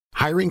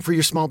Hiring for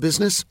your small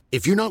business?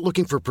 If you're not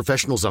looking for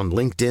professionals on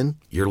LinkedIn,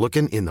 you're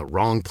looking in the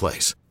wrong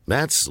place.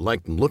 That's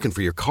like looking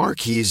for your car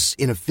keys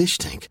in a fish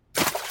tank.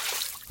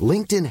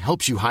 LinkedIn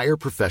helps you hire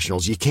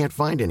professionals you can't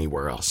find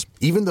anywhere else,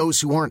 even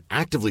those who aren't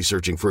actively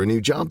searching for a new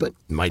job but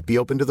might be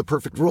open to the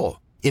perfect role.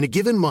 In a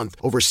given month,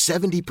 over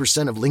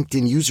 70% of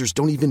LinkedIn users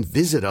don't even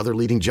visit other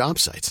leading job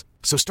sites.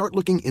 So start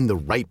looking in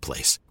the right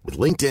place. With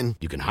LinkedIn,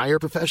 you can hire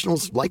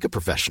professionals like a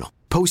professional.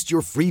 Post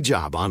your free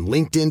job on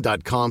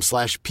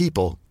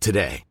linkedin.com/people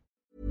today.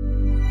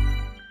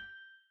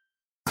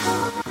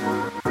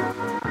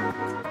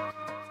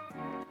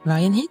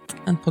 Veien hit,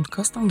 en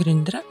podcast om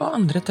gründere og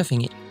andre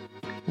tøffinger.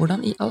 Hvordan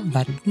I all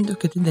verden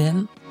dukket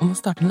ideen om å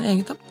starte noe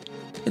eget opp?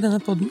 I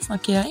denne podden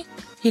snakker jeg,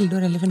 Hilde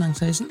Orelli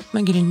Finansavisen,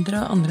 med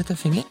gründere og andre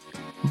tøffinger,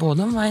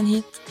 både om veien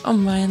hit,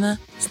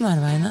 omveiene,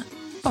 snarveiene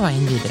og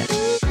veien videre.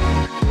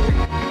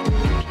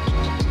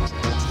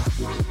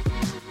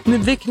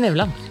 Ludvig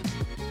Nevland,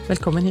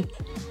 velkommen hit.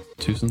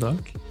 Tusen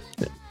takk.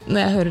 Når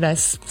jeg hører deg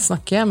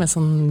snakke med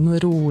sånn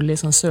rolig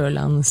sånn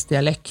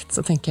sørlandsdialekt,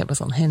 så tenker jeg på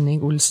sånn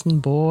Henning Olsen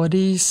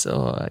Bårdis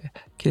og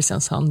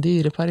Kristiansand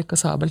Dyrepark og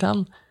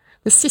Sabeltann.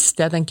 Det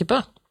siste jeg tenker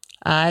på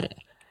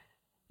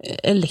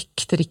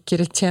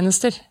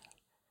elektrikertjenester.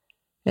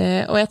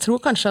 Og jeg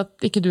tror kanskje at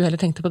ikke du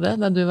heller tenkte på det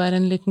da du var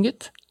en liten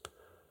gutt?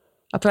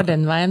 At det var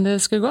den veien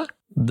det skulle gå?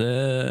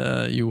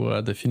 Det gjorde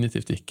jeg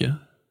definitivt ikke.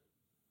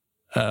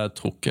 Jeg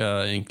tror ikke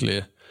jeg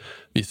egentlig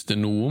visste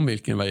noe om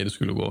hvilken vei det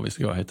skulle gå, hvis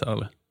jeg var helt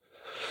ærlig.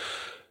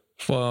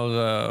 For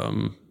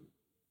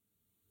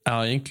jeg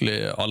har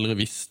egentlig aldri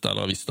visst,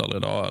 eller visste aldri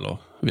da, eller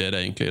vet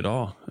jeg egentlig i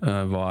dag,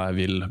 hva jeg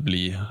vil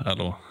bli,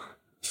 eller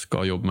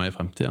skal jobbe med i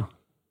fremtiden.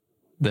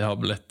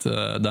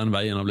 Den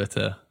veien har blitt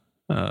til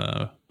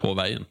på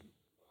veien.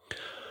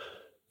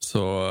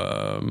 Så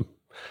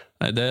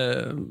nei,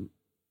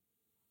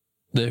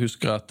 det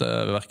husker jeg at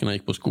hverken jeg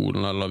gikk på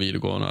skolen eller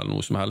videregående eller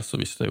noe som helst, så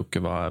visste jeg jo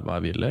ikke hva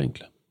jeg ville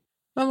egentlig.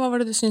 Men hva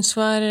var det du syntes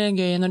var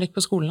gøy når du gikk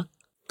på skolen?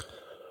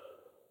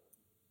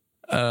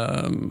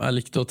 Jeg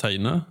likte å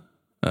tegne.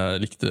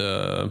 Jeg likte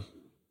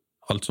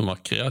alt som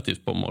var kreativt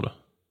på en måte.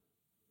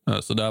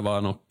 Så der var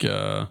jeg nok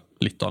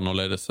litt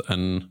annerledes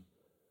enn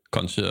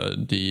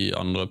kanskje de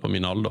andre på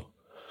min alder.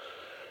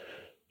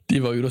 De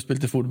var ute og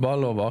spilte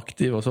fotball og var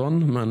aktive og sånn,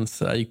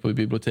 mens jeg gikk på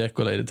biblioteket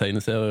og leide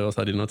tegneserier og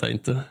satt inn og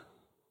tegnte.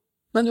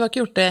 Men du har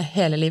ikke gjort det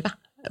hele livet,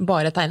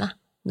 bare tegne.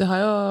 Du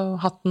har jo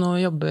hatt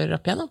noen jobber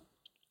opp igjennom.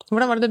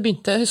 Hvordan var det du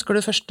begynte? Husker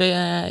du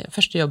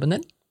første jobben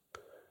din?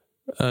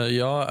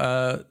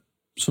 Ja,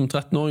 som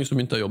 13-åring så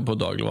begynte jeg å jobbe på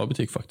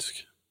dagligvarebutikk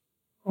faktisk.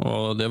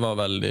 Og det var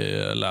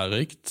veldig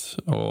lærerikt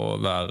å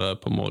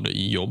være på en måte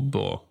i jobb,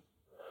 og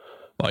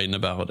hva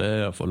innebærer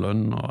det å få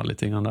lønn og alle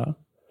tingene der.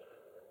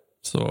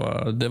 Så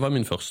det var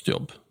min første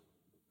jobb.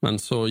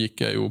 Men så gikk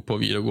jeg jo på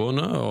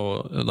videregående,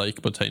 og da gikk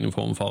jeg på tegning,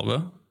 form og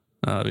farve.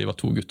 Vi var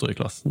 2 gutter i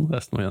klassen,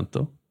 resten var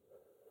jenter.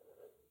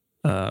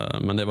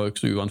 Men det var jo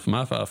ikke så uvant for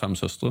meg, for jeg er 5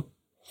 søstre.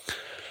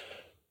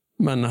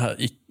 Men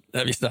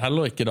jeg visste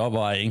heller ikke da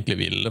hva jeg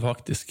egentlig ville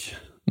faktisk,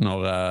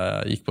 når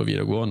jeg gikk på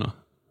videregående.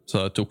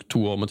 Så jeg tok 2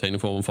 år med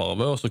tegning, form og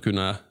farve, og så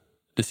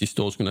det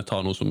siste året kunne jeg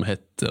ta noe som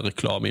het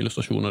reklame,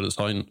 illustrasjon og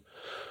design,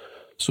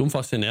 som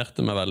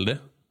fascinerte meg veldig.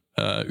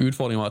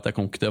 Utfordringen var at jeg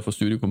kom ikke til å få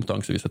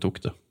studiekompetanse hvis jeg tok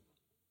det.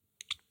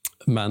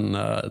 Men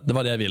det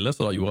var det jeg ville,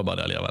 så da gjorde jeg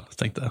bare det likevel. Så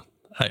tenkte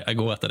jeg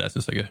går etter det jeg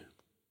synes er gøy.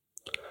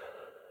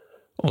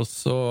 Og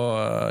så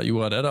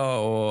gjorde jeg det da,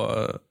 og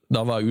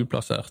da var jeg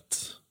utplassert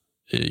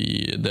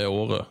i det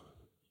året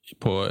i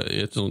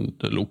et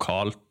sånt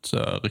lokalt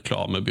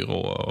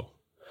reklamebyrå.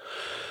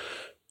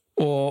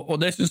 Og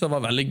det synes jeg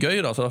var veldig gøy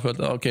da, så da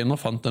følte jeg, ok, nå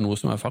fant jeg noe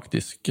som jeg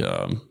faktisk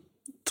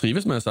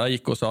trives med, så jeg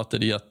gikk og sa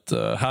til de at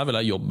her vil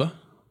jeg jobbe.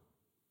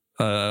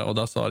 Og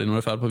da sa de, når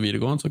du er ferdig på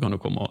videregående, så kan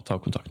du komme og ta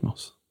kontakt med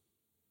oss.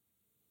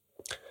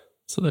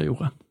 Så det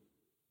gjorde jeg.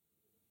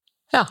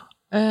 Ja,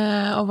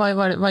 og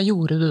hva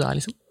gjorde du da,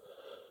 liksom?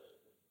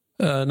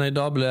 Nei,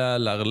 da ble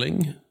jeg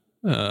lærling.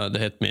 Det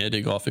het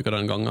mediegrafiker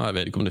den gangen, jeg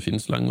vet ikke om det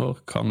finnes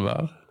lenger, kan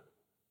være.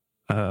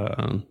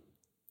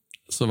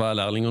 Så var jeg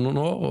lærling noen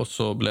år, og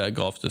så ble jeg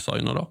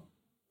grafdesigner da.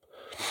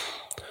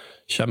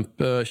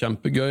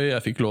 Kjempegøy,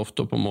 jeg fikk lov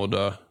til å på en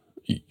måte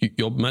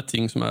jobbe med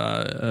ting som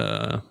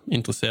jeg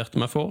interesserte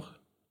meg for.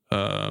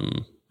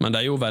 Men det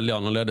er jo veldig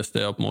annerledes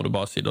det å på en måte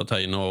bare sitte og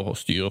tegne og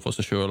styre for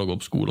seg selv og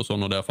gå på skole og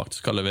sånn, og det å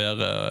faktisk skal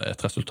levere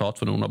et resultat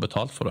for noen har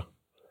betalt for det.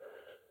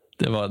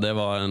 Det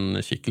var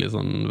en skikkelig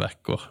sånn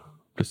vekker.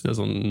 Plutselig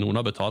sånn, noen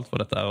har betalt for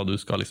dette og du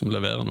skal liksom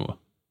levere noe.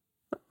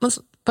 Men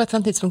på et eller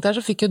annet tidspunkt der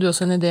så fikk jo du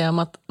også en idé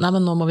om at nei,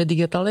 men nå må vi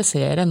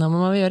digitalisere, nå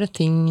må vi gjøre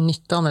ting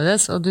nytt og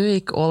annerledes, og du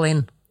gikk all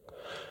in.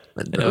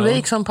 Og det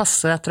gikk sånn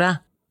passe, tror jeg.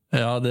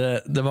 Ja,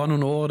 det var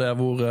noen år der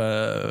hvor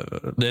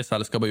det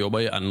selskapet jeg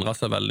jobbet i endret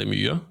seg veldig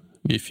mye.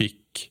 Vi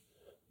fikk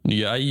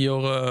nye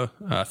eiere,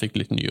 jeg fikk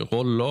litt nye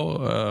roller,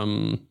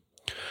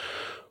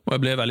 og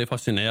jeg ble veldig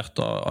fascinert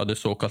av det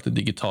såkalte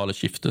digitale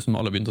skiftet som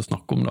alle begynte å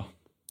snakke om da.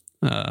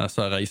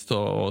 Så jeg reiste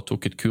og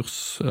tok et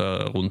kurs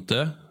rundt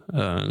det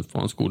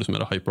for en skole som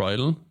heter Hyper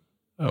Island,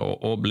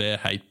 og ble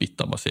helt bitt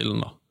av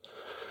basillen da.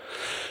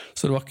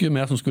 Så det var ikke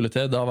mer som skulle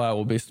til. Da var jeg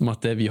overbevist om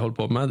at det vi holdt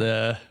på med,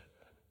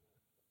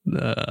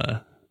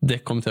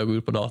 det kom til å gå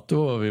ut på dato,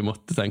 og vi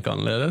måtte tenke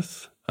annerledes.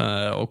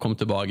 Og kom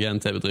tilbake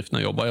igjen til bedriften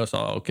jeg jobbet i og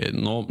sa, ok,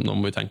 nå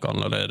må vi tenke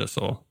annerledes.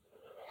 Og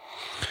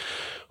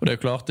det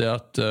er klart det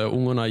at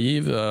ung og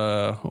naiv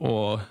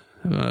og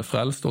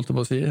frelst, holdt jeg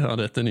på å si, av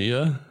dette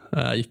nye.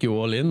 Jeg gikk jo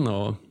all in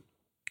og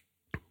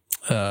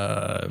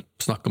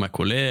snakket med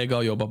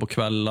kollegaer, jobbet på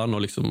kveldene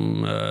og liksom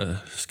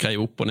skrev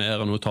opp og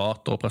ned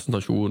notater og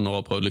presentasjoner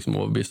og prøvde liksom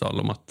å overbevise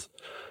alle om at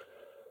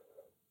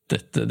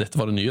dette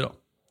var det nye da.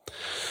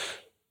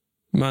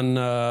 Men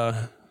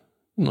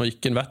når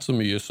ikke en vet så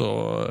mye, så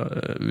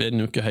vet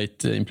en jo ikke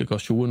helt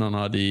implikasjonene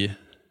av de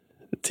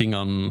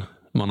tingene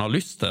man har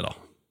lyst til da.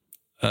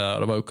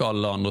 Det var jo ikke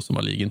alle andre som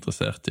var like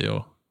interessert i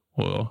å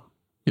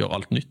gjøre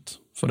alt nytt,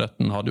 for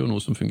dette hadde jo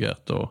noe som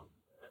fungerte og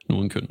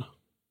noen kunne.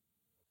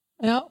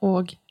 Ja,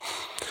 og?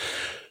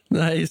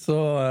 Nei, så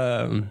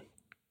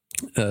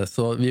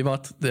vi var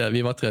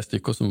 3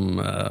 stykker som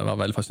var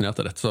veldig fascinert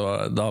av dette,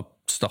 så da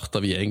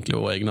startet vi egentlig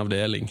vår egen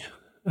avdeling.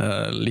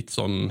 Litt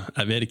sånn,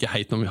 jeg vet ikke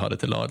helt om vi hadde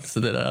tillatelse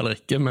til det eller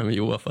ikke, men vi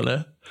gjorde i hvert fall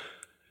det.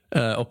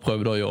 Og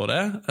prøvde å gjøre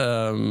det.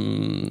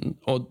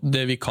 Og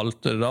det vi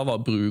kalte det da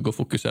var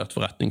brukerfokusert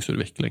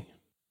forretningsutvikling.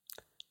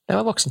 Det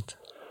var voksent.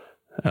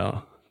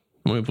 Ja,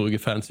 må jo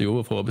bruke fancy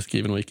ord for å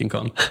beskrive noe ikke en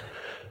kan.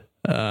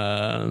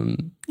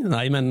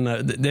 Nei, men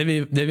det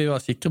vi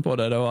var sikre på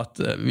det var at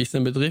hvis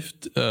en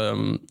bedrift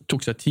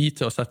tok seg tid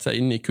til å sette seg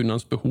inn i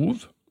kundens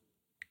behov,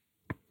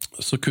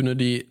 så kunne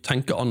de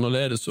tenke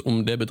annerledes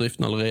om det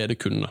bedriften allerede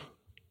kunne.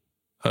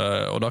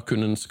 Og da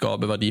kunne en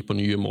skape verdi på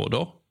nye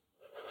måter.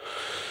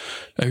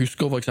 Jeg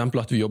husker for eksempel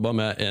at vi jobbet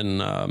med en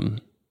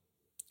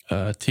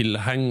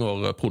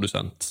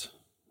tilhengerprodusent.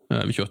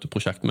 Vi kjørte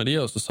prosjekt med de,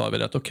 og så sa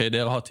vi at ok,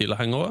 dere har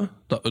tilhengere,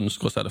 da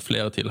ønsker å selge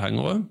flere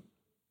tilhengere.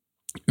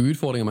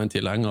 Utfordringen med en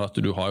tilhenger er at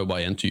du har jo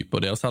bare en type,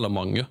 og dere selger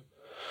mange.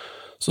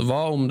 Så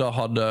hva om da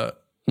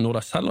når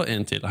de selger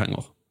en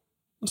tilhenger,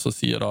 så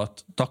sier det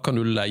at da kan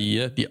du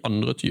leie de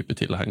andre type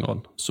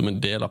tilhengerne som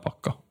en del av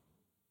pakka.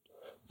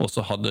 Og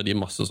så hadde de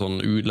masse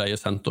sånn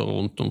utleiesenter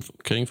rundt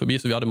omkring forbi,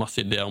 så vi hadde masse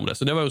ideer om det.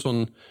 Så det var jo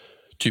sånn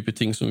type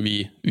ting som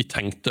vi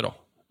tenkte da,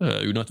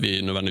 uten at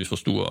vi nødvendigvis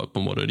forstod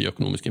på en måte de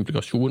økonomiske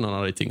implikasjonene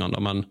av de tingene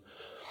da, men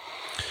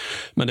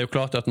det er jo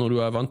klart at når du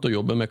er vant til å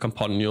jobbe med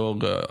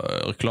kampanjer,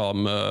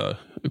 reklame,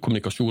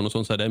 kommunikasjon og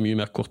sånn, så er det mye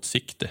mer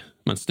kortsiktig.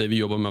 Mens det vi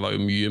jobber med var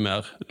jo mye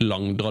mer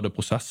langdrade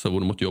prosesser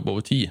hvor du måtte jobbe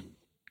over tid.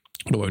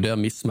 Det var jo der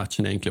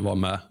mismatchen egentlig var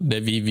med det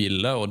vi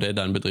ville, og det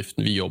den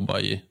bedriften vi jobbet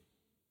i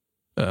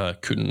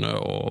kunne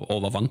og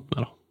var vant med.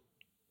 Da.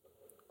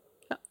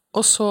 Ja,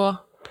 og så?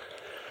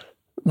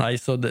 Nei,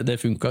 så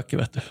det funket ikke,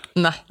 vet du.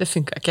 Nei, det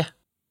funket ikke.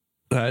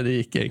 Nei, det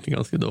gikk egentlig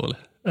ganske dårlig.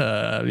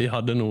 Vi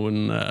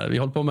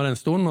holdt på med det en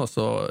stund, og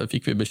så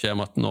fikk vi beskjed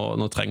om at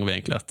nå trenger vi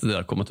egentlig at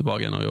dere kommer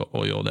tilbake igjen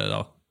og gjør det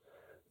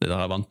der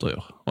er vant til å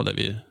gjøre, og det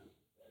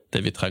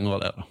vi trenger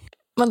av det. Da.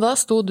 Men da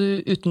sto du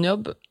uten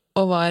jobb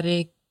og var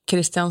i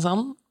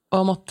Kristiansand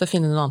og måtte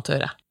finne noe annet å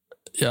gjøre?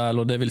 Ja,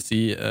 eller det vil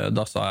si,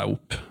 da sa jeg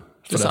opp,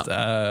 for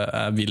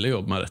jeg ville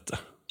jobbe med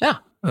dette. Ja.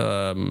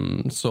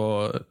 Så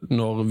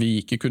når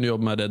vi ikke kunne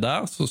jobbe med det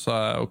der, så sa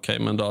jeg ok,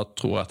 men da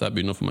tror jeg at jeg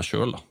begynner for meg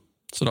selv da.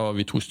 Så da var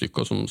vi 2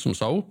 stykker som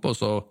sa opp, og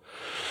så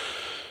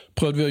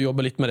prøvde vi å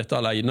jobbe litt med dette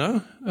alene,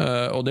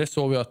 og det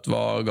så vi at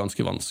var ganske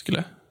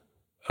vanskelig.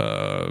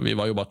 Vi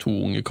var jo bare 2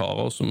 unge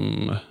karer som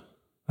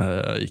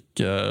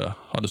ikke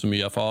hadde så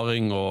mye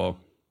erfaring,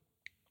 og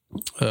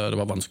det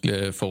var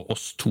vanskelig for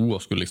oss 2 å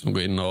skulle liksom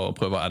gå inn og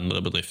prøve å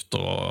endre bedrifter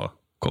og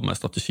komme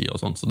med strategier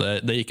og sånt, så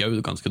det gikk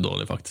jo ganske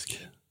dårlig faktisk.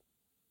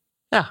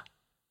 Ja.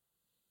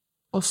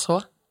 Og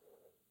så?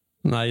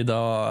 Nei, da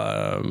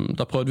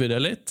prøvde vi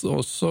det litt,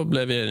 og så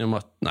ble vi enige om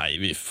at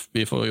nei,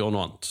 vi får gjøre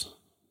noe annet.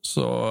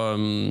 Så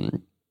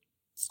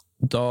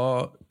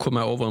da kom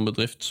jeg over en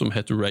bedrift som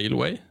heter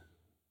Railway.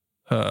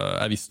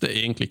 Jeg visste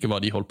egentlig ikke hva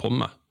de holdt på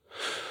med.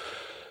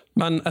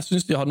 Men jeg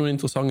synes de hadde noen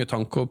interessante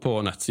tanker på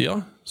nettsida,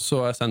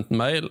 så jeg sendte en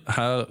mail,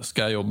 her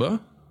skal jeg jobbe,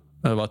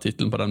 det var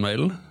titelen på den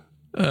mailen.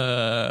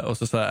 Og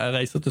så sa jeg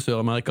reiser til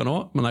Sør-Amerika nå,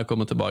 men når jeg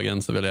kommer tilbake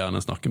igjen så vil jeg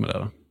gjerne snakke med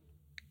dere.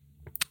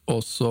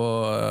 Og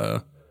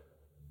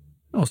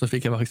så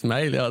fikk jeg faktisk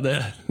mail, ja,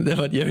 det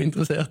var de jo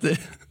interessert i.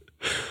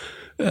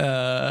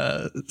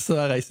 Så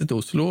jeg reiste til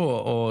Oslo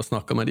og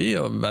snakket med de,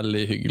 og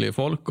veldig hyggelige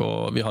folk,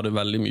 og vi hadde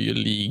veldig mye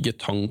like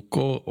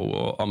tanker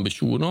og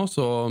ambisjoner,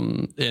 så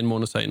en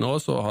måned senere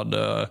så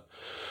hadde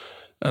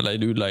jeg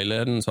leid ut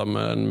leiligheten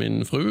sammen med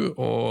min fru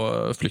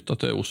og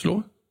flyttet til Oslo.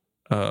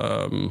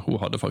 Hun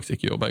hadde faktisk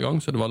ikke jobbet i gang,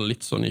 så det var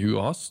litt sånn i hu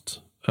og hast.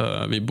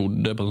 Vi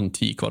bodde på sånn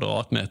 10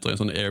 kvadratmeter i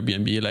en sånn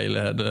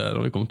Airbnb-leilighet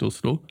når vi kom til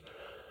Oslo.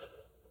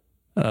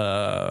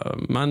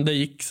 Men det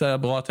gikk seg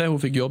bra til.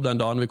 Hun fikk jobb den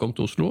dagen vi kom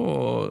til Oslo,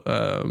 og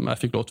jeg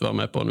fikk lov til å være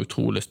med på en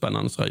utrolig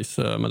spennende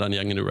reise med den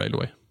gjengen i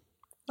Railway.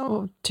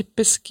 Og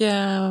typisk,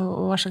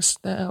 hva slags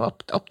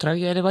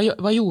oppdrag, eller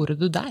hva gjorde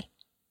du der?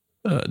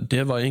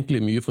 Det var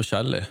egentlig mye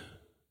forskjellig.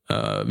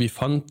 Vi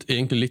fant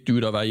egentlig litt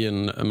ut av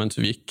veien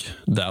mens vi gikk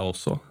der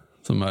også,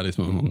 som er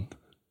liksom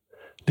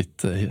litt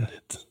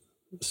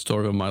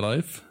Story of my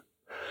life.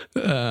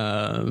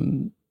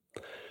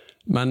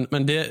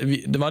 Men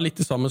det var litt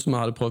det samme som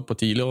jeg hadde prøvd på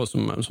tidligere, og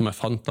som jeg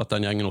fant at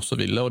den gjengen også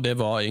ville, og det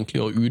var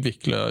egentlig å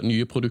utvikle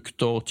nye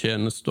produkter,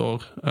 tjenester,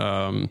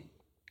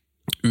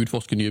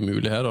 utforske nye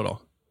muligheter da.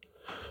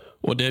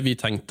 Og det vi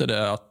tenkte det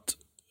at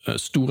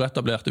store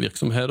etablerte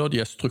virksomheter,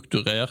 de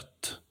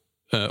strukturert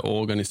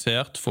og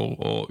organisert for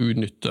å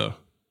utnytte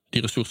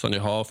de ressursene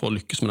de har for å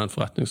lykkes med den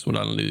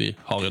forretningsmodellen de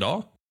har i dag.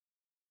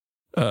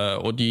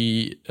 Og de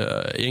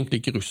egentlig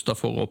ikke rustet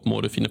for å på en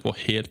måte finne på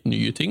helt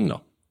nye ting da.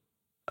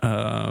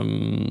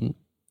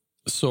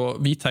 Så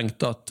vi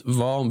tenkte at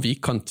hva om vi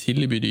kan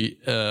tilby de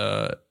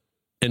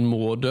en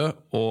måte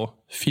å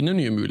finne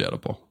nye muligheter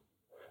på,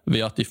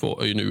 ved at de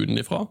får øyne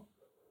utenifra,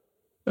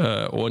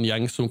 og en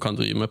gjeng som kan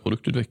drive med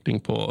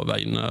produktutvikling på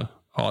vegne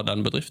av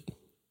den bedriften.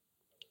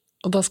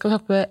 Og da skal vi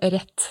hoppe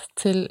rett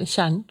til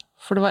kjernen,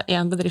 for det var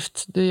en bedrift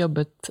du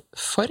jobbet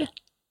for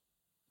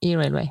i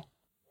Railway.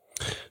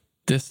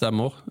 Det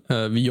stemmer.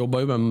 Vi jobber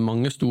jo med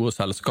mange store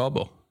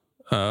selskaper,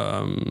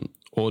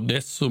 og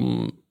det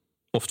som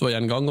ofte var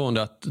gjengangeren,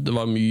 det at det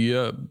var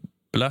mye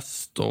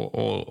blest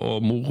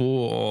og moro,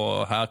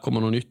 og her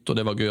kommer noe nytt, og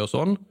det var gøy og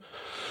sånn.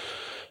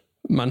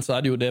 Men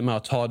så det jo det med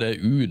å ta det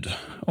ut,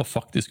 og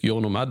faktisk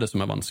gjøre noe med det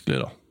som vanskelig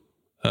da.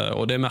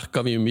 Og det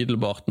merket vi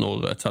umiddelbart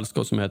når et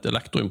selskap som heter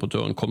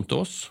Elektroimportøren kom til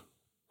oss,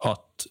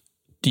 at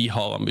de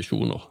har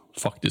ambisjoner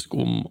faktisk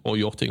om å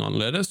gjøre ting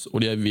annerledes,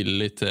 og de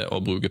villige til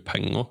å bruke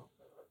penger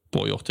på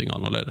å gjøre ting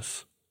annerledes.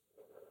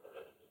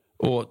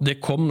 Og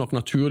det kom nok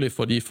naturlig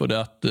for det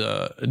at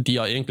de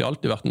har egentlig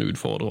alltid vært en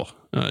utfordrer.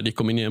 De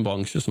kom inn i en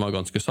bransje som var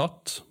ganske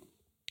satt,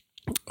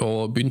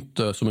 og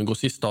begynte som en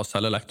grossist å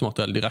selge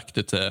elektromateriell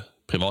direkte til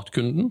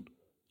privatkunden.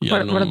 Var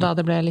det da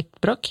det ble litt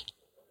bråk?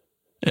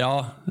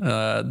 Ja,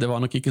 det var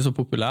nok ikke så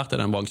populært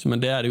i den bransjen,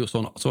 men det jo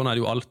sånn det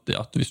jo alltid,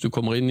 at hvis du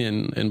kommer inn i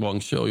en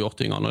bransje og gjør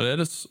ting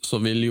annerledes, så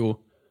vil jo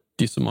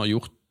de som har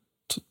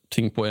gjort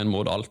ting på en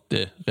måte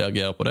alltid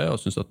reagere på det, og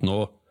synes at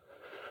nå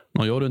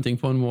gjør du en ting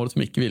på en måte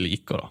som ikke vi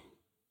liker da.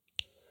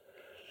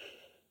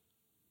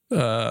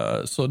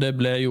 Så det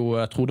ble jo,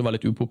 jeg tror det var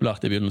litt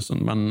upopulært i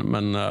begynnelsen,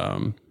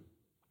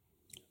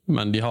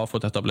 men de har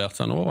fått etablert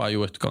seg nå, og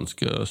jo et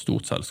ganske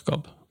stort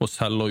selskap, og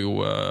selger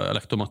jo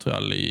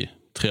elektromateriell i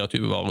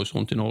 23 varehus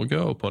rundt i Norge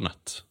og på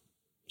nett.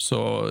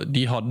 Så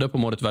de hadde på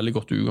en måte et veldig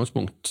godt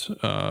utgangspunkt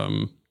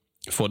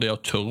for det å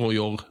tørre å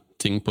gjøre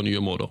ting på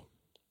nye måter.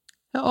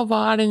 Ja, og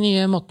hva de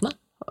nye måtene?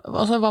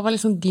 Altså, hva var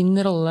liksom din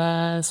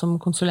rolle som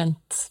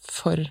konsulent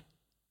for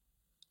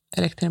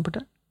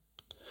elektroimportør?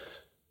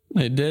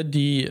 Nei,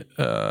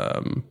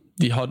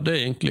 de hadde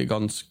egentlig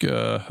ganske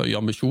høye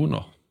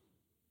ambisjoner.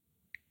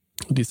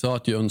 De sa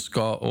at de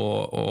ønsket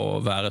å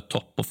være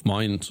top of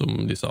mind, som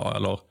de sa,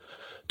 eller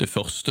det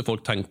første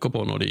folk tenker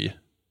på når de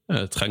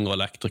trenger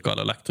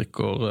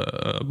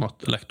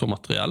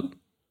elektromateriell.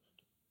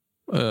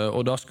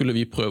 Og da skulle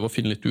vi prøve å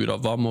finne litt ut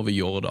av hva må vi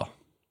gjøre da.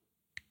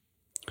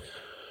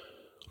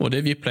 Og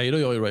det vi pleide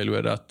å gjøre i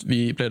Railway, at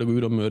vi pleide å gå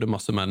ut og møte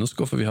masse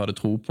mennesker, for vi hadde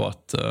tro på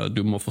at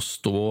du må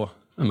forstå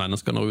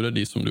menneskene ute,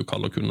 de som du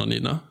kaller kundene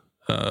dine.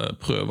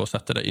 Prøve å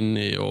sette deg inn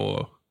i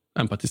og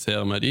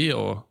empatisere med de,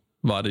 og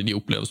hva det de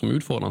opplever som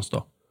utfordrende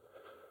da.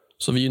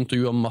 Så vi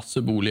intervjuet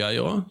masse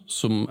boligeiere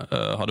som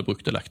hadde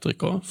brukt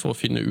elektrikere for å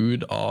finne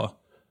ut av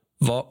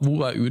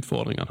hvor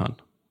utfordringen hen?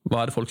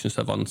 Hva det folk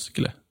synes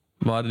vanskelig?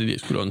 Hva det de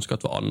skulle ønske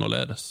at var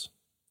annerledes?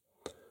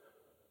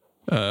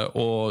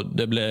 Og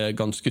det ble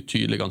ganske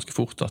tydelig, ganske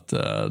fort at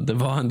det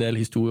var en del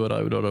historier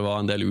der ute, og det var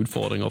en del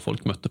utfordringer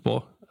folk møtte på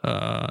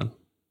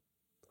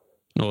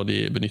når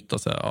de benyttet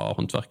seg av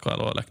håndverkere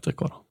eller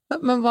elektrikere.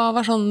 Men hva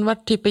var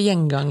type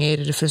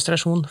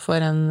gjengangerfrustrasjon for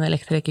en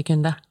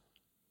elektrikerkunde?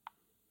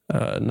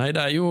 Nei,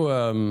 det jo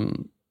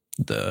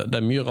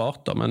det mye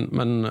rart da,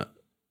 men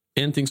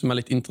en ting som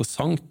litt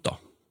interessant da,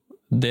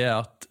 det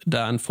at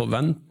det en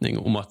forventning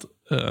om at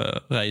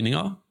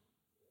regningen,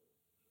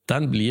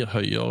 den blir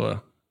høyere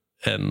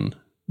enn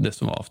det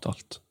som var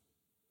avtalt.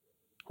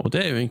 Og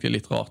det jo egentlig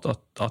litt rart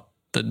at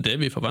det det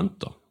vi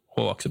forventer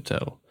og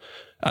aksepterer.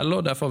 Eller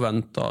det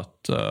forventer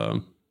at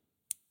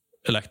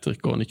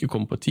elektrikeren ikke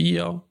kommer på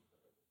tida,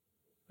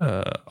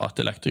 at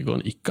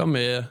elektrikeren ikke har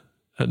med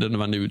det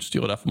nødvendige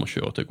utstyret, og derfor må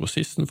kjøre til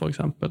grossisten for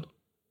eksempel.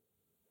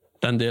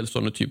 Det en del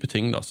sånne type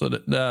ting da, så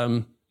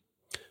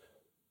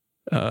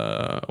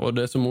og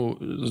det som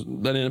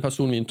den ene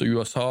personen vi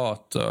intervjuet sa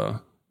at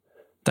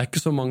det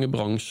ikke så mange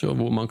bransjer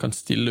hvor man kan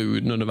stille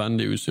uten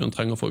nødvendig utstyr en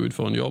trenger for å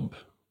utføre en jobb,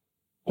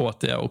 og at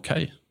det ok.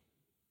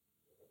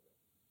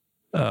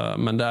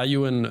 Men det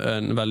jo en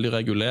veldig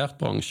regulert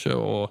bransje,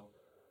 og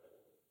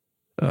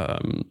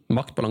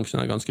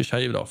maktbalansen ganske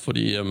skjev da,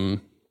 fordi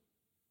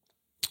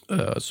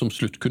som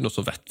sluttkunder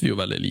så vet vi jo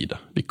veldig lite.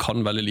 Vi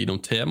kan veldig lite om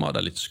temaet,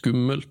 det litt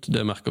skummelt,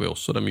 det merker vi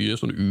også, det mye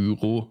sånn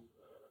uro.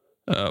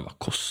 Hva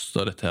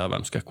koster dette her,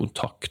 hvem skal jeg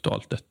kontakte og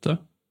alt dette?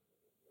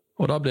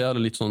 Og da blir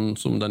det litt sånn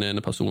som den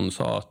ene personen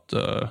sa, at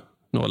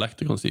når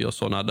elektrikeren sier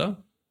sånn det,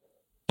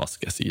 hva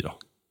skal jeg si da?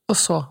 Og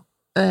så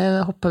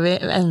hopper vi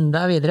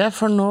enda videre,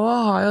 for nå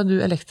har jo du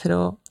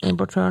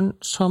elektroimportøren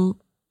som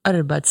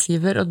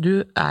arbeidsgiver, og du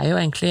jo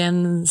egentlig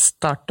en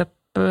startup,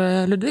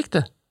 Ludvig,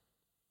 du.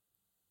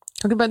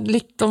 Kan du bare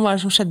litt om hva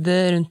som skjedde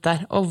rundt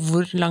der, og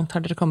hvor langt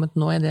har dere kommet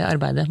nå i det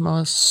arbeidet med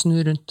å snu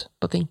rundt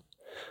på ting?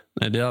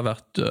 Nei, det har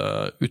vært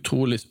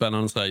utrolig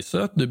spennende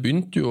reise. Det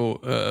begynte jo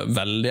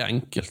veldig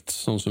enkelt,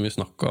 sånn som vi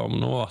snakker om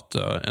nå, at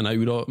en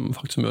ute og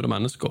faktisk møter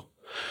mennesker.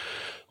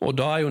 Og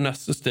da jo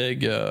neste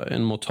steg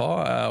en må ta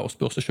å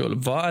spørre seg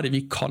selv, hva det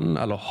vi kan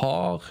eller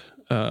har,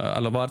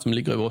 eller hva det som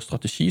ligger i vår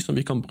strategi som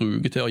vi kan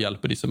bruke til å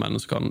hjelpe disse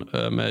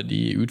menneskene med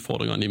de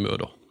utfordringene de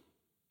møter.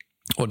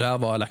 Og der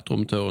var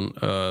elektromontøren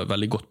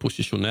veldig godt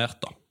posisjonert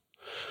da,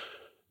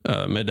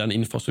 med den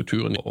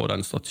infrastrukturen og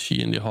den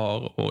strategien de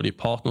har, og de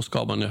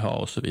partnerskapene de har,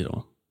 og så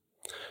videre.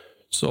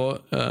 Så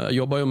jeg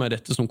jobbet jo med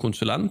dette som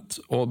konsulent,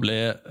 og ble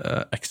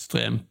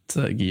ekstremt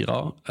gira.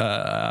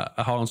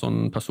 Jeg har en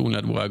sånn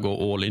personlighet hvor jeg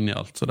går all in i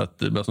alt, så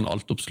det ble sånn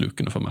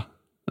altoppslukende for meg.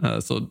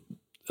 Så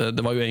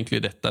det var jo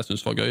egentlig dette jeg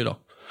synes var gøy da.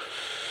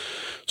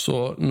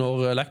 Så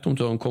når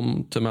elektromontøren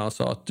kom til meg og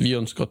sa at vi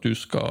ønsker at du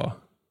skal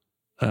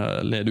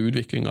lede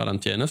utvikling av den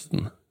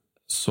tjenesten,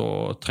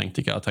 så trengte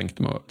ikke jeg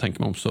å tenke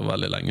meg om så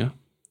veldig lenge.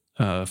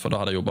 For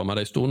da hadde jeg jobbet med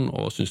det en stund,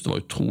 og syntes det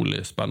var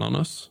utrolig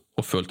spennende,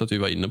 og følte at vi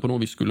var inne på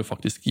noe. Vi skulle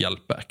faktisk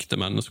hjelpe ekte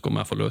mennesker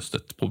med å få løst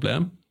et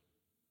problem.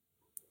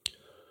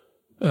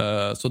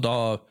 Så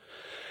da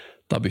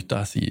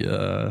bytte jeg side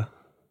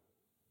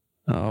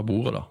av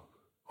bordet da,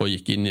 og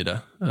gikk inn i det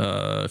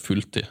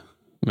fulltid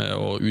med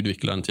å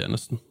utvikle den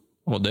tjenesten.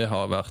 Og det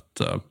har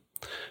vært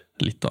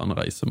litt av en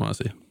reise, må jeg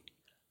si.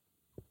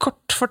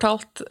 Kort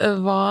fortalt,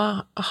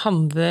 hva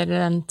handler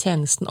den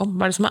tjenesten om?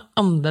 Hva det som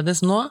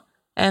annerledes nå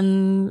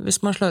enn hvis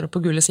man slår opp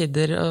på gule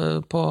sider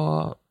på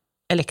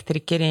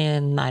elektriker i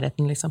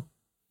nærheten, liksom?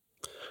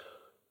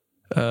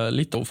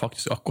 Litt av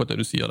faktisk akkurat det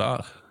du sier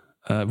der.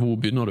 Hvor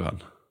begynner du hen?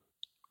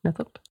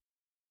 Nettopp.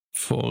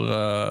 For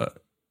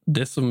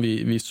det som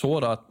vi så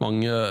da, at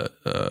mange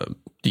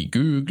de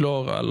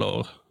googler,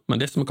 men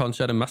det som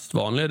kanskje det mest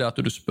vanlige, det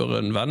at du spør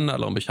en venn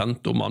eller en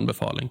bekjent om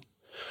anbefaling.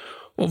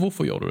 Og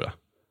hvorfor gjør du det?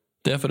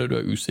 Det fordi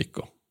du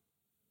usikker.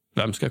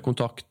 Hvem skal jeg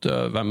kontakte?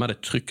 Hvem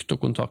det trygt å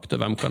kontakte?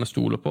 Hvem kan jeg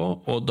stole på?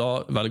 Og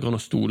da velger han å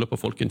stole på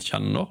folk en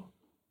kjenner,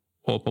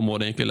 og på en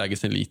måte egentlig legge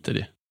sin lit til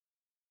dem.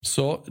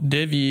 Så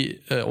det vi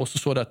også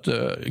så, det at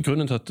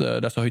grunnen til at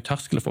det så høy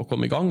terskel for å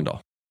komme i gang da,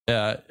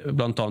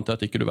 blant annet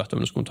at ikke du vet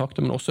hvem du skal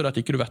kontakte, men også det at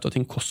ikke du vet hva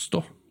ting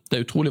koster.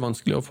 Det utrolig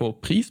vanskelig å få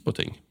pris på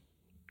ting.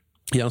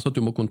 Gjerne sånn at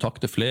du må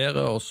kontakte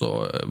flere, og så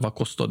hva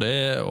koster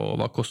det, og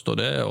hva koster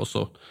det, og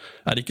så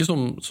det ikke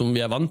som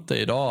vi vant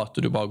til i dag, at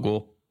du bare går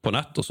på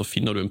nett, og så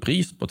finner du en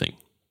pris på ting.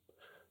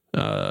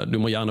 Du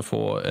må gjerne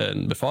få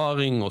en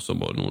befaring, og så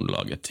må noen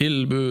lage et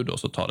tilbud,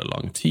 og så tar det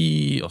lang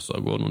tid, og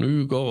så går noen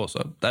uker, og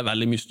så det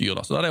veldig mye styr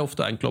da, så det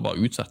ofte enklere å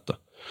bare utsette.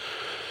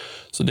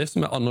 Så det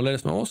som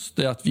annerledes med oss,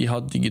 det at vi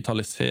har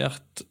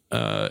digitalisert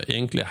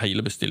egentlig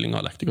hele bestillingen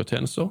av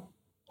elektrikertjenester,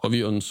 og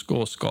vi ønsker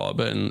å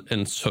skape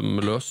en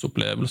sømløs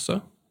opplevelse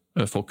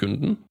for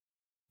kunden.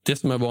 Det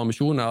som vår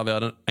ambisjon å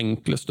være den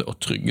enkleste og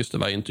tryggeste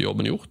veien til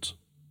jobben gjort.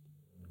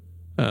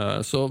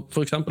 Så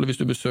for eksempel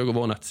hvis du besøker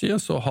vår nettside,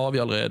 så har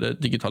vi allerede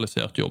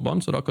digitalisert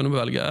jobbene, så da kan du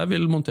velge, jeg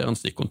vil montere en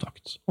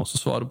stikkontakt. Og så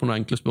svarer du på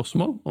noen enkle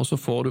spørsmål, og så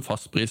får du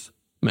fastpris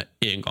med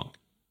en gang.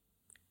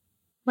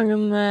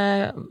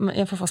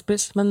 Jeg får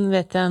fastpris, men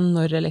vet jeg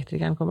når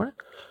elektrikeren kommer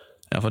det?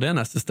 Ja, for det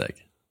neste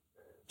steg.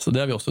 Så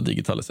det har vi også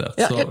digitalisert.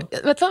 Ja, vet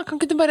du hva, kan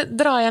ikke du bare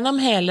dra gjennom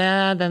hele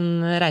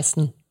den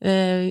reisen?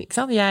 Ikke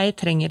sant? Jeg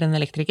trenger en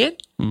elektriker,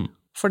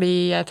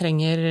 fordi jeg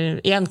trenger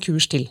en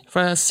kurs til,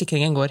 for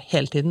sikringen går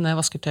hele tiden når jeg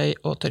vasker tøy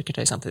og tørker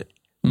tøy samtidig.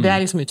 Det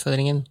liksom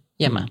utfordringen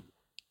hjemme.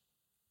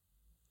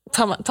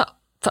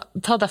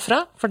 Ta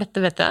derfra, for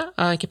dette vet jeg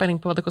har ikke peiling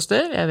på hva det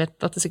koster, jeg vet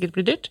at det sikkert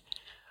blir dyrt,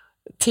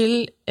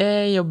 til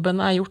jobben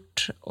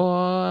gjort,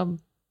 og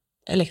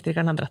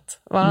elektrikeren har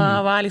dratt.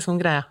 Hva liksom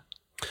greia?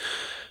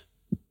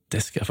 Det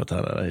skal jeg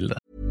fortelle deg, Hilde.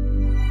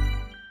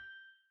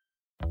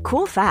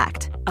 Cool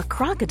fact, a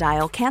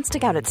crocodile can't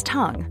stick out its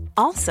tongue.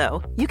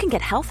 Also, you can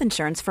get health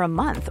insurance for a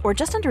month or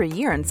just under a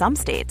year in some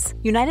states.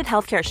 United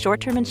Healthcare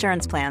short-term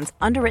insurance plans,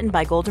 underwritten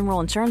by Golden Rule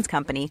Insurance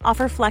Company,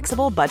 offer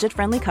flexible,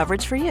 budget-friendly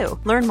coverage for you.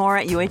 Learn more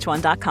at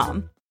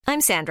uh1.com. I'm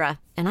Sandra,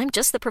 and I'm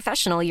just the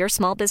professional your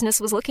small business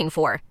was looking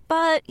for.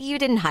 But you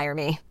didn't hire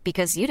me,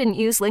 because you didn't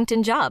use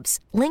LinkedIn Jobs.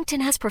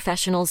 LinkedIn has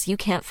professionals you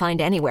can't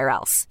find anywhere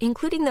else,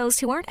 including those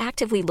who aren't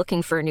actively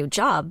looking for a new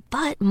job,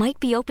 but might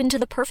be open to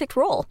the perfect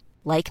role,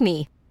 like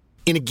me.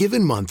 In a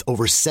given month,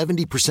 over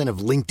 70% of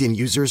LinkedIn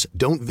users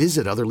don't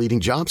visit other leading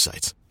job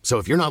sites. So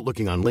if you're not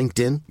looking on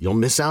LinkedIn, you'll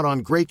miss out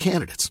on great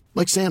candidates,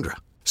 like Sandra.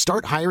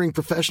 Start hiring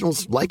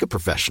professionals like a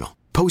professional.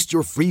 Post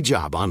your free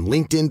job on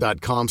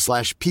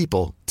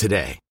linkedin.com/people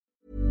today.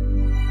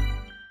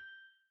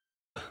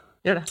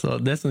 Så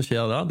det som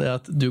skjer da, det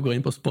at du går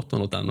inn på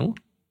spotter.no,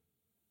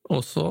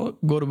 og så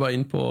går du bare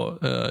inn på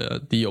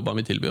de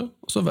jobbene vi tilbyr,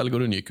 og så velger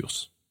du ny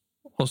kurs.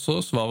 Og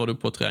så svarer du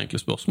på 3 enkle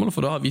spørsmål,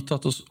 for da har vi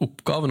tatt oss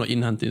oppgaven å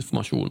innhente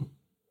informasjon.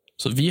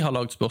 Så vi har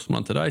laget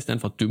spørsmålene til deg, i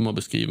stedet for at du må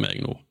beskrive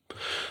meg noe.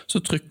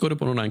 Så trykker du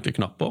på noen enkle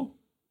knapper,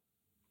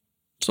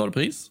 så har du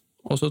pris,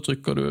 og så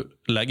trykker du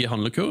legg i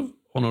handlekurv,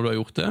 og når du har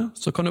gjort det,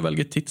 så kan du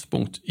velge et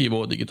tidspunkt i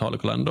vår digitale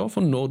kalender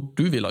for når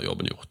du vil ha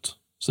jobben gjort.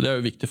 Så det er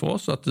jo viktig for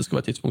oss at det skal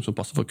være et tidspunkt som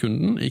passer for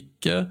kunden,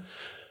 ikke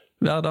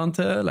hverdagen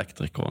til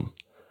elektrikeren.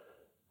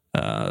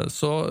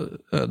 Så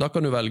da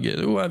kan du velge,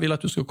 jeg vil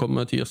at du skal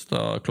komme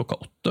tirsdag klokka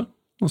 8,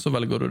 og så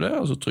velger du det,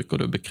 og så trykker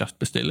du bekreft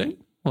bestilling,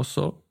 og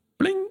så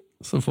bling,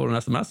 så får du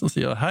en SMS som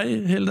sier, hei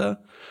Hilde,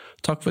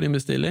 takk for din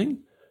bestilling,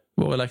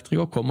 vår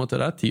elektriker kommer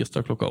til deg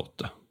tirsdag klokka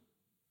 8.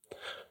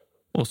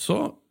 Og så,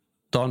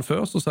 dagen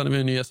før, så sender vi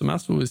en ny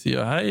SMS hvor vi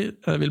sier, hei,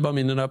 jeg vil bare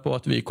minne deg på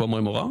at vi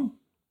kommer i morgen,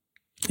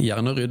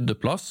 gjerne rydde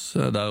plass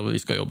der vi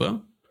skal jobbe,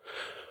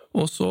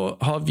 og så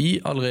har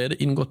vi allerede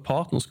inngått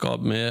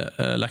partnerskap med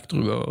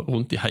elektrikere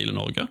rundt i hele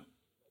Norge,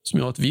 som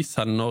gjør at vi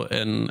sender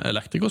en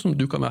elektriker som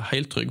du kan være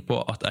helt trygg på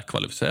at er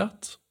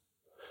kvalifisert,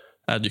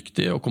 er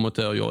dyktig og kommer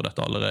til å gjøre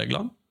dette alle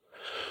reglene.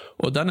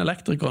 Og den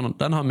elektrikeren,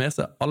 den har med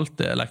seg alt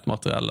det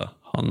elektromateriellet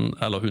han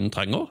eller hun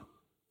trenger,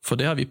 for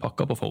det har vi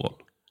pakket på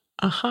forhånd.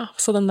 Aha,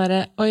 så den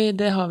der, oi,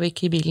 det har vi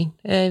ikke i bilen.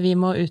 Vi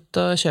må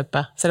ut og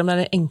kjøpe, selv om det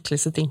er det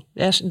enkleste ting.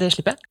 Det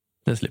slipper jeg?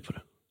 Det slipper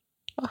du.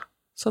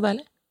 Så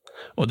deilig.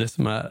 Og det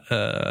som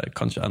er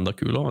kanskje enda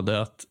kulere, det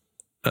er at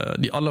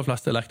de aller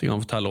fleste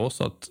elektrikerne forteller oss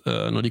at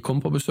når de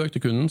kommer på besøk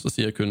til kunden, så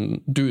sier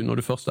kunden, du,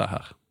 når du først er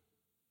her.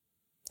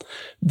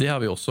 Det har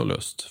vi også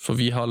løst, for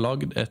vi har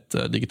laget et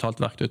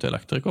digitalt verktøy til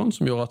elektrikeren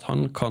som gjør at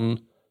han kan,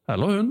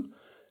 eller hun,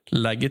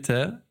 legge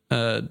til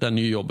den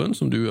nye jobben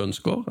som du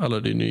ønsker,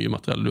 eller de nye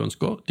materiellene du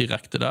ønsker,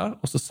 direkte der,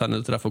 og så sende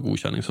det til deg for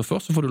godkjenning. Så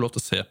først så får du lov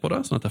til å se på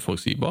det, sånn at det er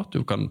forutsigbart,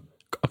 du kan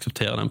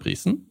akseptere den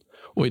prisen,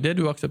 og i det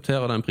du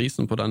aksepterer den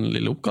prisen på den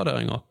lille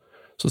oppgraderingen,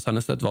 så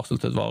sendes det et varsel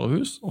til et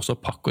varehus, og så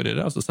pakker de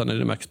det, og så sender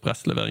de med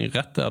ekspresslevering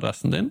rett til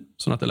adressen din,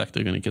 sånn at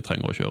elektrikeren ikke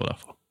trenger å kjøre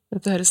derfra.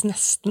 Dette høres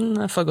nesten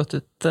for godt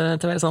ut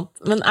til å være sant.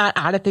 Men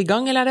er dette i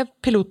gang, eller er det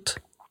pilot?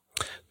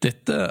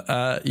 Dette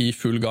er i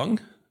full gang.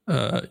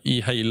 I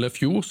hele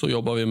fjor så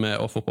jobber vi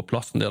med å få på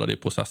plass en del av de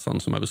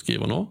prosessene som jeg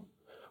beskriver nå,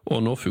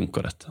 og nå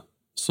funker dette.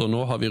 Så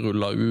nå har vi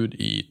rullet ut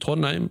i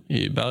Trondheim,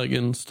 i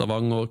Bergen,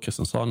 Stavanger,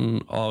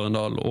 Kristiansand,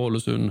 Arendal,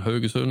 Ålesund,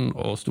 Haugesund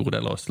og store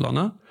deler av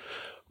Østlandet,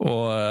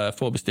 og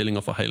får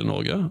bestillinger fra hele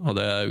Norge, og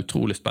det er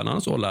utrolig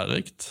spennende og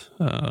lærerikt,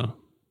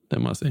 det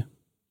må jeg si.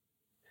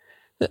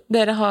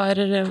 Dere har,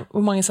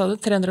 hvor mange sa du,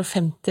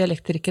 350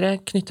 elektrikere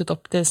knyttet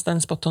opp til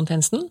den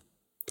spot-on-tjenesten?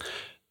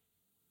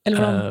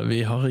 Vi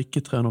har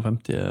ikke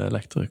 350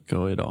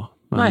 elektrikere i dag,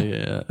 men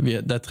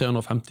det er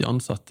 350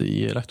 ansatte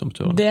i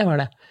elektromontører. Det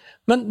var det.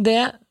 Men det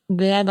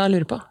jeg da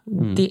lurer på,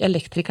 de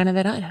elektrikerne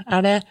dere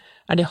har,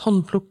 er det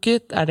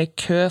håndplukket, er det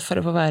kø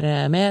for å få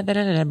være med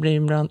dere, eller blir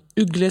man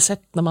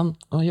uglesett når man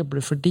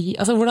jobber for de?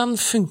 Altså, hvordan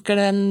funker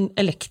den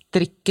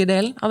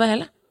elektrikerdelen av det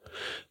hele?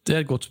 Det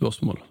er et godt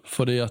spørsmål,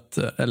 fordi at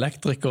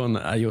elektrikeren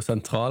er jo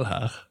sentral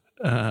her.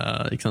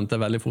 Ikke sant? Det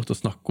er veldig fort å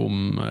snakke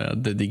om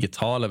det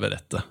digitale ved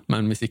dette,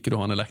 men hvis ikke du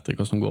har en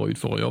elektriker som går ut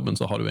for jobben,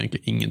 så har du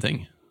egentlig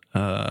ingenting.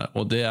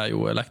 Og det er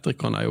jo,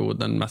 elektrikeren er jo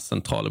den mest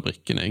sentrale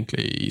brikken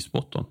egentlig i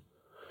spot-on.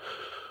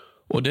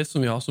 Og det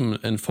som vi har som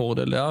en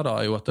fordel der da,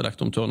 er jo at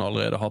elektromontørene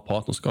allerede har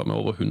partnerskap med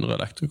over 100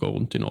 elektrikere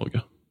rundt i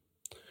Norge.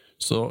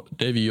 Så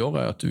det vi gjør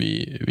er at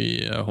vi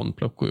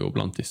håndplukker jo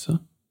blant disse.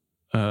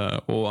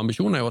 Og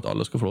ambisjonen er jo at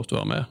alle skal få lov til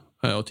å være med,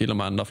 og til og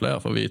med enda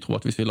flere, for vi tror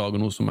at hvis vi lager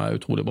noe som er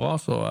utrolig bra,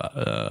 så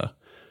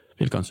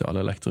vil kanskje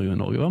alle elektrikere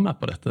i Norge være med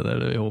på dette, det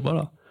er det vi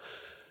håper da.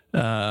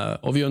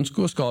 Og vi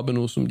ønsker å skape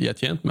noe som de er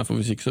tjent med, for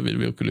hvis ikke så vil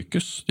vi jo ikke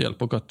lykkes. Det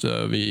hjelper ikke at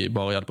vi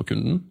bare hjelper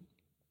kunden.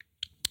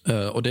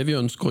 Og det vi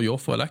ønsker å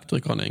gjøre for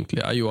elektrikerne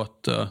egentlig, er jo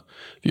at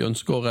vi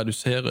ønsker å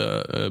redusere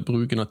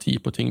bruken av tid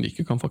på ting de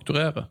ikke kan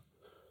fakturere,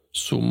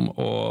 som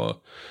å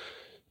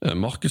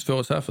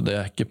markedsføre seg, for det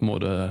er ikke på en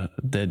måte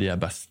det de er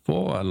best på,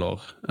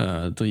 eller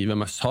drive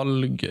med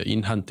salg,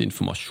 innhente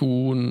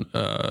informasjon,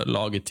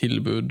 lage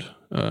tilbud.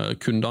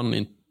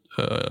 Kundene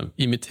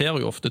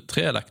imiterer jo ofte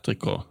 3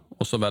 elektrikere,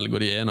 og så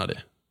velger de en av de.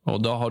 Og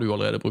da har du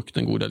allerede brukt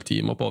en god del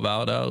timer på å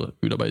være der,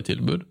 utarbeide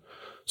tilbud.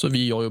 Så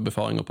vi gjør jo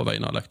befaringer på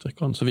vegne av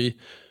elektrikeren. Så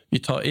vi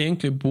tar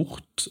egentlig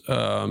bort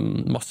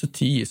masse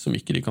tid som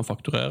ikke de kan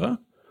fakturere,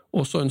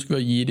 og så ønsker vi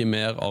å gi de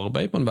mer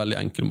arbeid på en veldig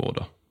enkel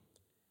måte.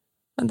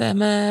 Det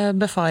med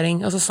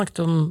befaring, altså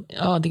snakket om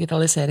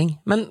digitalisering,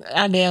 men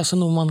er det også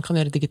noe man kan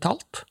gjøre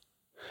digitalt?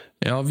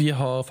 Ja, vi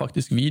har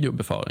faktisk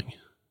videobefaring.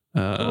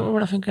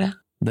 Hvordan funker det?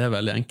 Det er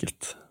veldig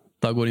enkelt.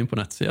 Da går du inn på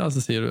nettsida,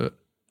 så sier du,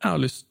 jeg har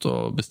lyst til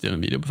å bestille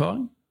en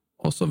videobefaring,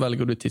 og så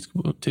velger du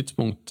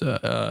tidspunkt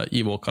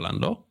i vår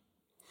kalender.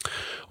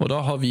 Og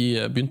da har vi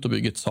begynt å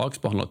bygge et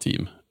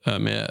saksbehandlerteam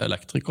med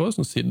elektrikere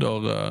som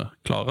sitter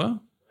klare,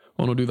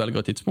 og når du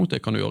velger et tidspunkt,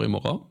 det kan du gjøre i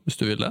morgen, hvis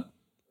du vil det,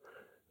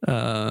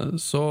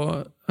 så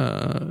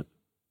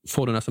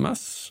får du en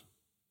SMS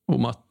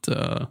om at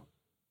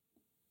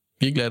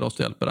vi gleder oss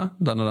til å hjelpe deg,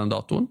 den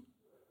datoen.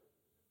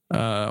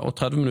 Og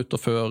 30 minutter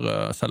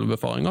før selve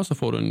befaringen så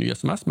får du en ny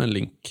SMS med en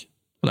link.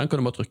 Og den kan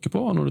du bare trykke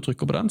på, og når du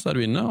trykker på den så er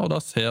du inne, og da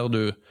ser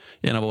du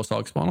en av våre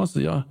saksbehandlere som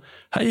sier,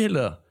 hei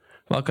Hilde,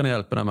 hva kan jeg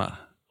hjelpe deg med?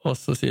 Og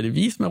så sier de,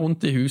 vis meg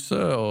rundt i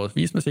huset, og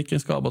vis meg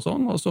sikringsskap og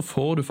sånn, og så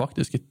får du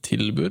faktisk et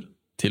tilbud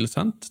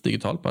tilsendt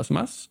digitalt på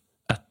SMS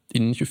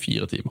innen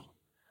 24 timer.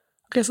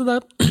 Ok, så da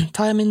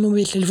tar jeg min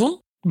mobiltelefon,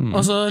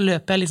 og så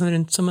løper jeg liksom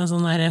rundt som en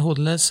sånn her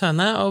hodeløs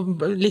høne,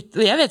 og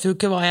jeg vet jo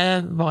ikke hva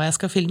jeg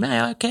skal filme.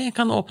 Ja, ok, jeg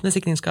kan åpne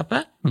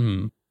sikringsskapet,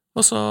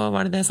 og så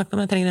var det jeg snakket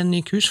om, jeg trenger en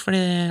ny kurs,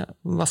 fordi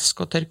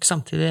vask og tørk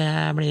samtidig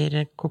jeg blir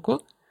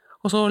koko,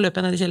 og så løper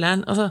jeg ned i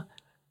kjelleren, og så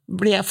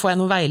får jeg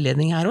noe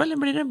veiledning her også,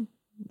 eller blir det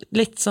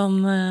litt sånn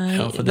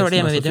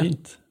dårlig hjemmevideo?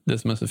 Det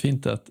som så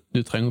fint at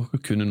du trenger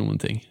ikke kunne noen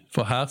ting.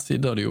 For her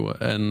sitter det jo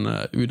en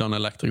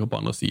utdannet elektriker på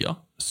andre siden,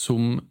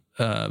 som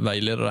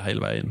veileder deg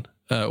hele veien.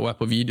 Og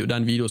på video, det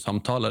en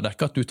videosamtale, det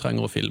ikke at du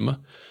trenger å filme.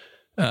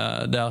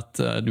 Det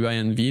at du i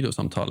en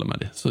videosamtale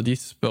med dem. Så de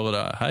spør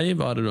deg, hei,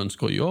 hva det du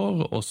ønsker å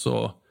gjøre? Og så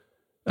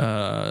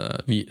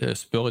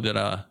spør de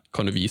deg,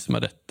 kan du vise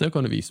meg dette?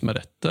 Kan du vise meg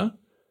dette?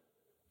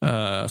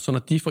 Sånn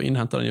at de får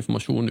innhentet den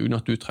informasjonen uten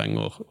at du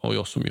trenger å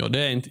gjøre så mye. Og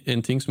det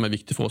en ting som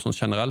viktig for oss sånn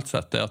generelt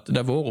sett, det at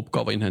det vår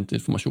oppgave å innhente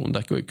informasjon.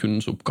 Det ikke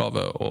kundens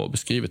oppgave å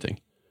beskrive ting,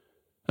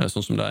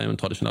 sånn som det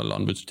en tradisjonell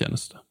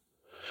anbudstjeneste.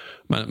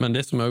 Men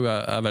det som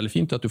også veldig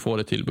fint er at du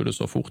får det tilbudet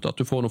så fort, at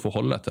du får noe å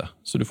forholde deg til.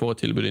 Så du får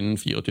et tilbud innen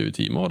 24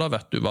 timer, og da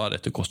vet du hva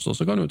dette koster,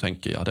 så kan du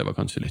tenke, ja, det var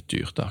kanskje litt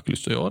dyrt, jeg har ikke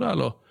lyst til å gjøre det,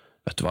 eller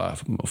vet du hva,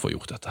 jeg må få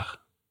gjort dette her.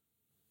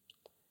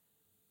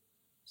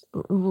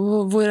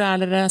 Hvor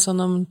dere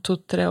sånn om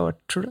 2-3 år,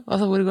 tror du?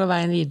 Altså, hvor går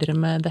veien videre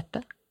med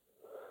dette?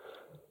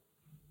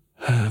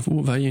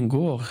 Hvor veien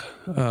går?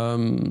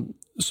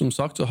 Som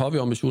sagt så har vi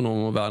ambisjoner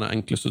om å være den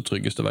enkleste og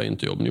tryggeste veien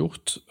til jobben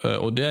gjort,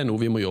 og det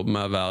noe vi må jobbe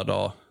med hver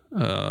dag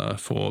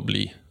for å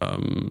bli.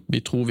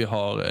 Vi tror vi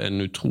har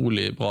en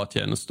utrolig bra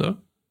tjeneste,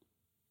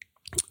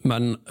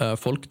 men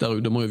folk der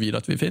ute må jo vite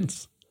at vi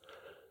finnes.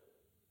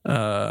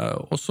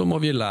 Og så må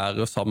vi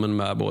lære sammen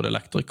med både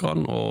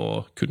elektrikerne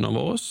og kundene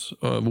våre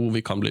hvor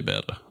vi kan bli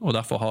bedre. Og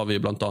derfor har vi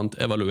blant annet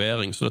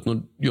evaluering, så at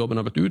når jobben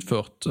har blitt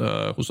utført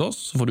hos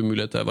oss, så får du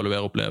mulighet til å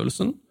evaluere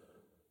opplevelsen,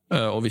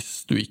 og hvis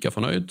du ikke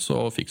fornøyd,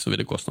 så fikser vi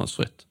det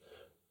kostnadsfritt.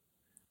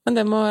 Men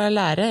det må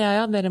lære,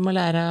 ja, dere må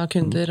lære av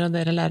kunder, og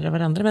dere lærer av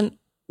hverandre, men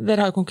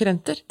dere har jo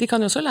konkurrenter, de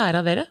kan jo også lære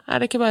av dere.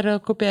 Er det ikke bare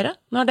å kopiere?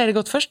 Nå har dere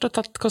gått først og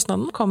tatt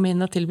kostnaden, komme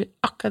inn og tilby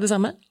akkurat det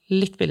samme,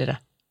 litt billigere.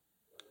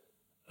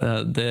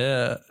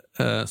 Det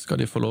skal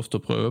de få lov til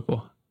å prøve på.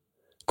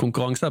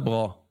 Konkurranse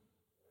bra,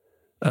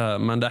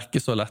 men det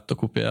ikke så lett å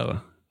kopiere.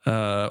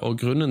 Og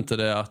grunnen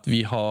til det at vi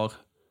har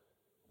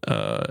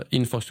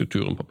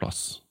infrastrukturen på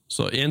plass.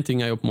 Så en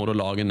ting jo på en måte å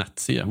lage en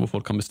nettside hvor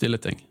folk kan bestille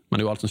ting, men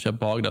det jo alt som skjer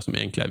bak det som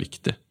egentlig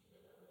viktig.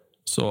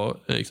 Så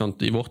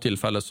i vårt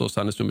tilfelle så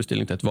sendes det en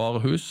bestilling til et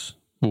varehus,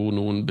 hvor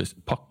noen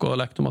pakker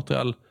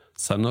elektromateriell,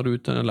 sender det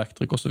ut til en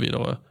elektriker og så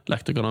videre.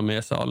 Elektrikerne har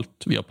med seg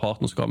alt. Vi har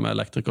partnerskap med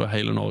elektrikere i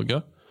hele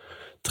Norge.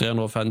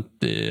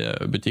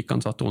 350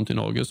 butikkansatte rundt i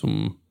Norge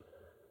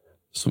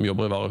som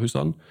jobber i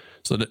varehusene.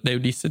 Så det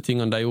jo disse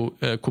tingene, det jo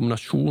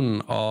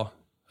kombinasjonen av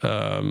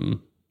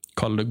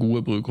kall det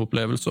gode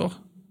brukeropplevelser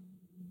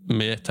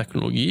med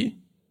teknologi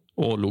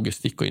og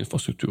logistikk og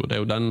infrastruktur. Det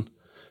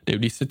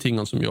jo disse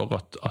tingene som gjør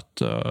at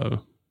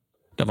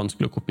det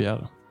vanskelig å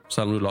kopiere,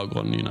 selv om du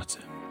lager en ny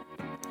nettside.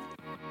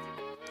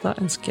 Da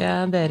ønsker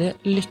jeg dere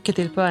lykke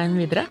til på veien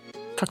videre.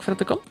 Takk for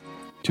at du kom.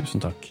 Tusen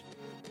takk.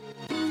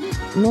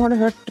 Nå har du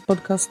hørt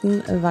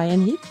podcasten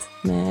Veien hit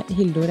med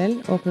Hilde Orell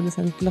og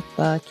produsent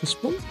Lotta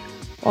Kirschbom.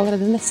 Og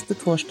allerede neste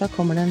torsdag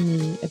kommer det en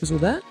ny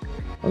episode.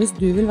 Og hvis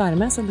du vil være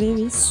med, så blir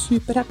vi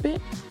superhappy.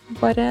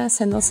 Bare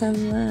send oss en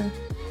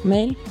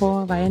mail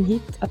på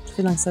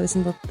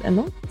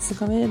veienhit@finansavisen.no, så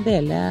kan vi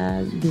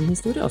dele din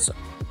historie også.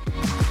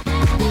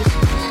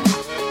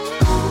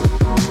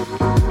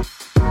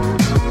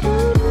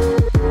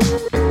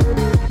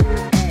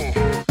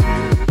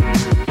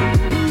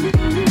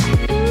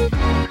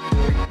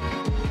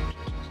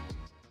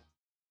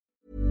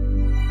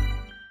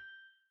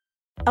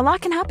 A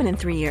lot can happen in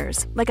 3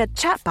 years, like a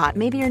chatbot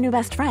may be your new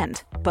best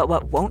friend. But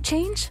what won't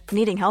change?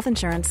 Needing health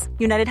insurance.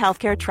 United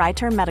Healthcare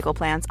Tri-Term Medical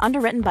Plans,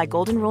 underwritten by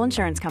Golden Rule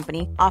Insurance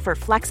Company, offer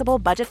flexible,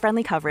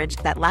 budget-friendly coverage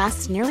that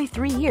lasts nearly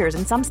 3 years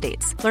in some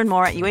states. Learn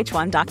more at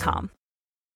uh1.com.